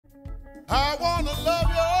I wanna love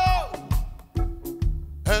you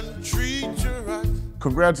and treat you right.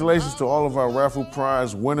 Congratulations to all of our raffle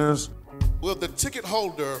prize winners. Will the ticket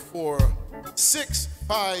holder for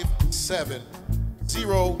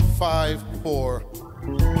 657054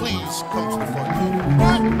 please come to the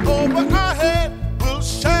front door? Right over our head, we'll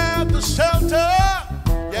share the shelter,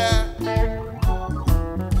 yeah,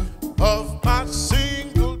 of my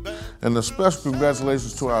single bed. And a special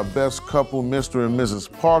congratulations to our best couple, Mr. and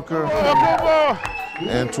Mrs. Parker.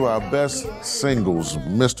 And to our best singles,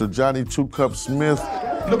 Mr. Johnnie Two Cup Smith.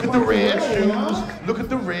 Look at the red shoes. Look at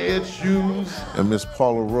the red shoes. And Miss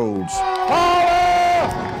Paula Rhodes.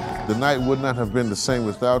 The night would not have been the same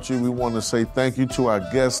without you. We want to say thank you to our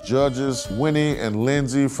guest judges, Winnie and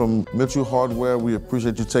Lindsay from Mitchell Hardware. We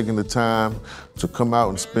appreciate you taking the time to come out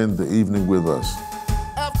and spend the evening with us.